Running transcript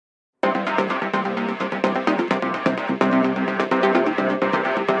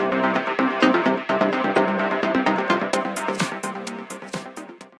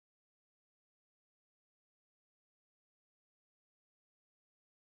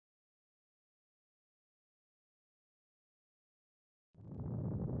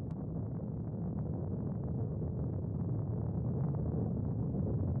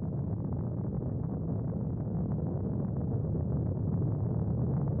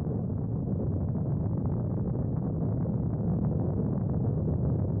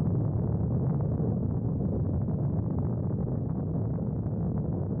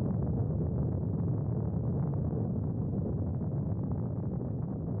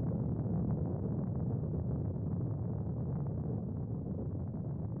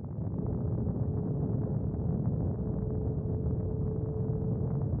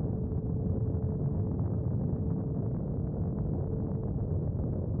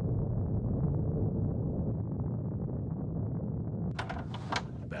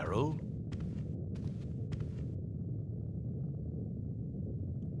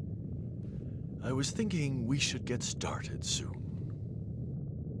was thinking we should get started soon.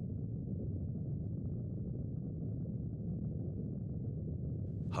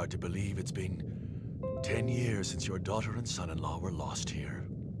 Hard to believe it's been 10 years since your daughter and son-in-law were lost here.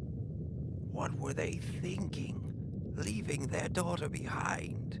 What were they thinking? Leaving their daughter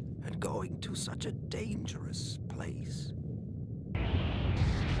behind and going to such a dangerous place?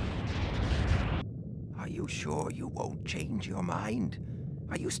 Are you sure you won't change your mind?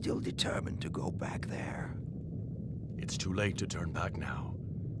 Are you still determined to go back there? It's too late to turn back now.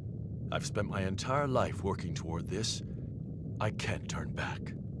 I've spent my entire life working toward this. I can't turn back.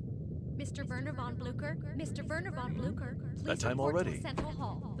 Mr. Werner von Blucher, Mr. Werner von Blucher, please That time report already? to the Central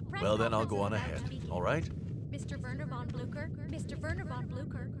Hall. The press Well, then I'll conference go is on about ahead, to begin. all right? Mr. Werner von Blucher, Mr. Werner von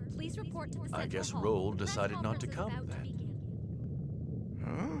Blucher, please report to the Central Hall. I guess The Roll press decided not to conference is come, about to then.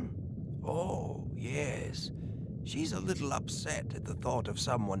 begin. Oh, yes. She's a little upset at the thought of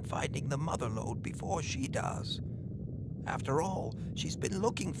someone finding the mother lode before she does. After all, she's been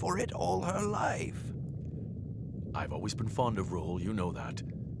looking for it all her life. I've always been fond of Roll, you know that.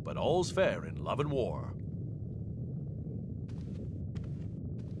 But all's fair in love and war.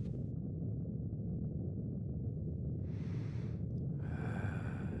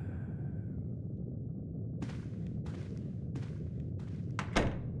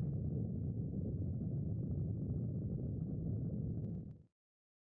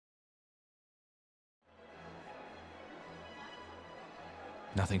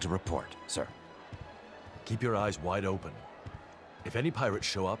 Nothing to report, sir. Keep your eyes wide open. If any pirates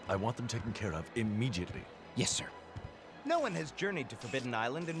show up, I want them taken care of immediately. Yes, sir. No one has journeyed to Forbidden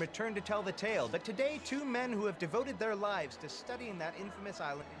Island and returned to tell the tale, but today 2 men who have devoted their lives to studying that infamous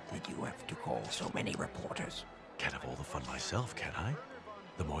island... Did you have to call so many reporters? Can't have all the fun myself, can I?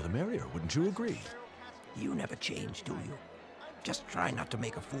 The more the merrier, wouldn't you agree? You never change, do you? Just try not to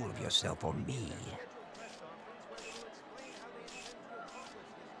make a fool of yourself or me.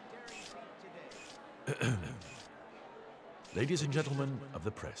 Ladies and gentlemen of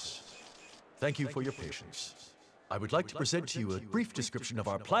the press, thank you for your patience. I would like to present to you a brief description of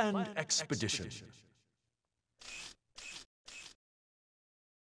our planned expedition.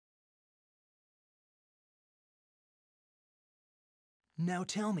 Now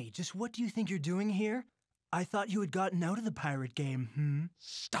tell me, just what do you think you're doing here? I thought you had gotten out of the pirate game,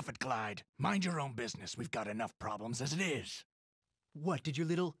 Stuff it, Clyde. Mind your own business. We've got enough problems as it is. What, did your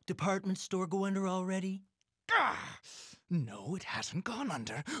little department store go under already? Ah! No, it hasn't gone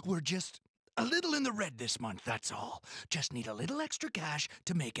under. We're just a little in the red this month, that's all. Just need a little extra cash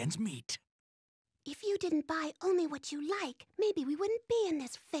to make ends meet. If you didn't buy only what you like, maybe we wouldn't be in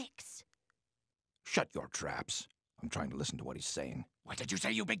this fix. Shut your traps. I'm trying to listen to what he's saying. What did you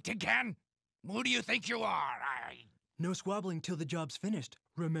say, you big tin can? Who do you think you are? No squabbling till the job's finished.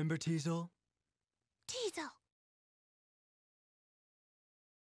 Remember, Teasel? Teasel.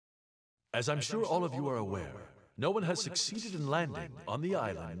 As I'm sure all of you are aware, no one has succeeded in landing on the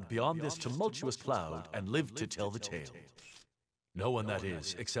island beyond this tumultuous cloud and lived to tell the tale. No one, that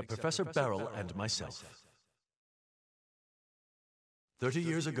is, except Professor Barrel and myself. 30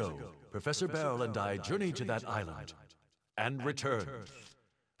 years ago, Professor Barrel and I journeyed to that island and returned.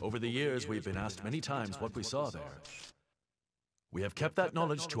 Over the years, we've been asked many times what we saw there. We have kept that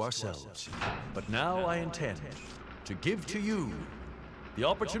knowledge to ourselves, but now I intend to give to you the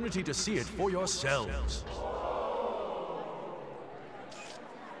opportunity to see it for yourselves.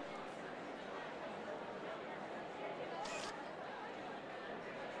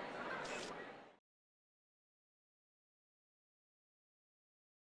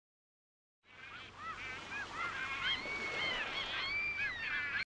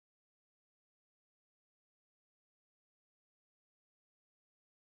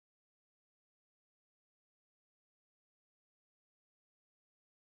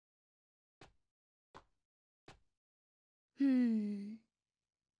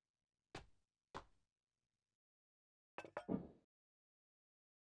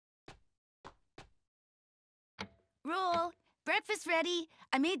 Roll, breakfast ready.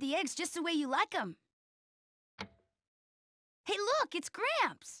 I made the eggs just the way you like them. Hey, look, it's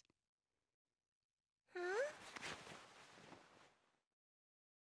Gramps. Huh?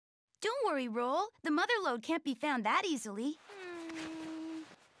 Don't worry, Roll. The mother lode can't be found that easily.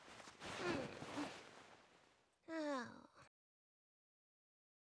 Oh.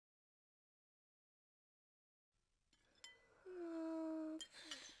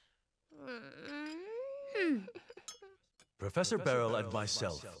 Professor Barrel and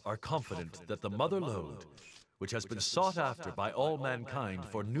myself are confident that the mother lode, which has been sought after by all mankind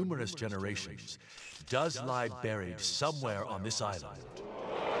for numerous generations, does lie buried somewhere on this island.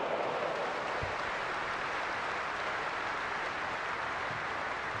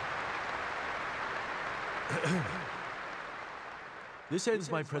 This ends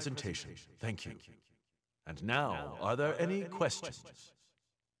my presentation. Thank you. And now, are there any questions?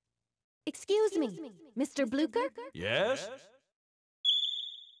 Excuse me, Mr. Blucher? Yes?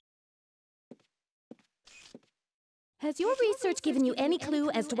 Has your research given you any clue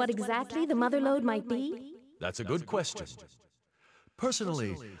as to what exactly the mother lode might be? That's a good question.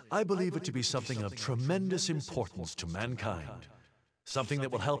 Personally, I believe it to be something of tremendous importance to mankind. Something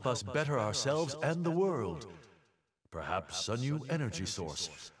that will help us better ourselves and the world. Perhaps a new energy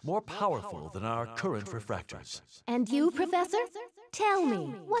source, more powerful than our current refractors. And you, Professor? Tell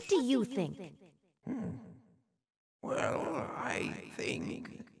me, what do you think? Well, I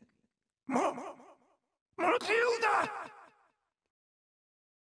think... Matilda!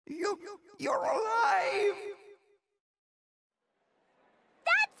 You're alive!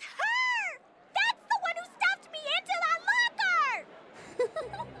 That's her! That's the one who stuffed me into that locker!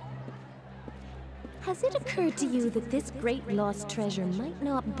 Has it occurred to you that this great lost treasure might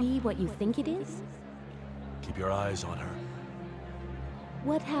not be what you think it is? Keep your eyes on her.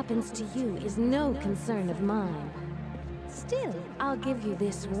 What happens to you is no concern of mine. Still, I'll give you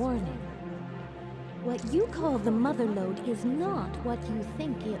this warning. What you call the mother lode is not what you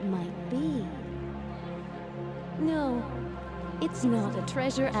think it might be. No, it's not a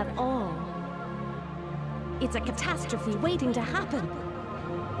treasure at all. It's a catastrophe waiting to happen.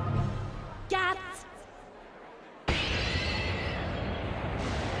 Gats!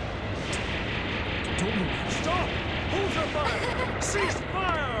 Stop! Hold your fire! Cease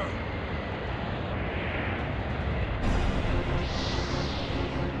fire!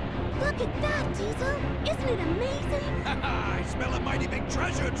 Look at that, Diesel! Isn't it amazing? I smell a mighty big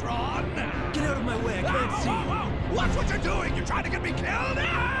treasure, Tron! Get out of my way, I can't see. Whoa! Watch what you're doing! You're trying to get me killed!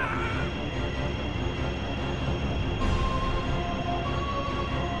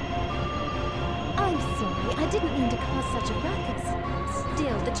 I'm sorry, I didn't mean to cause such a ruckus.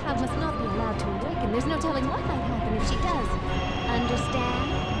 Still, the child must not be allowed to awaken. There's no telling what might happen if she does.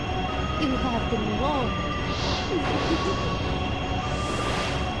 Understand? You have been warned.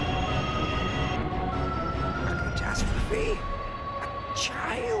 A catastrophe? A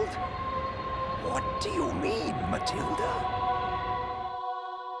child? What do you mean, Matilda?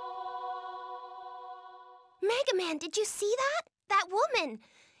 Mega Man, did you see that? That woman!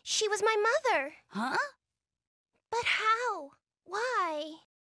 She was my mother. Huh? But how? Why?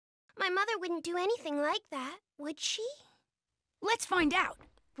 My mother wouldn't do anything like that, would she? Let's find out.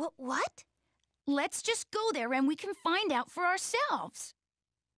 What? Let's just go there and we can find out for ourselves.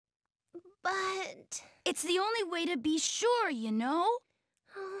 But... It's the only way to be sure, you know?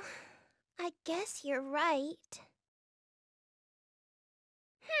 Oh, I guess you're right.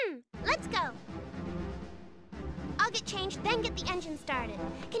 Let's go. I'll get changed, then get the engine started.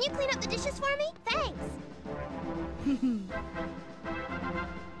 Can you clean up the dishes for me? Thanks.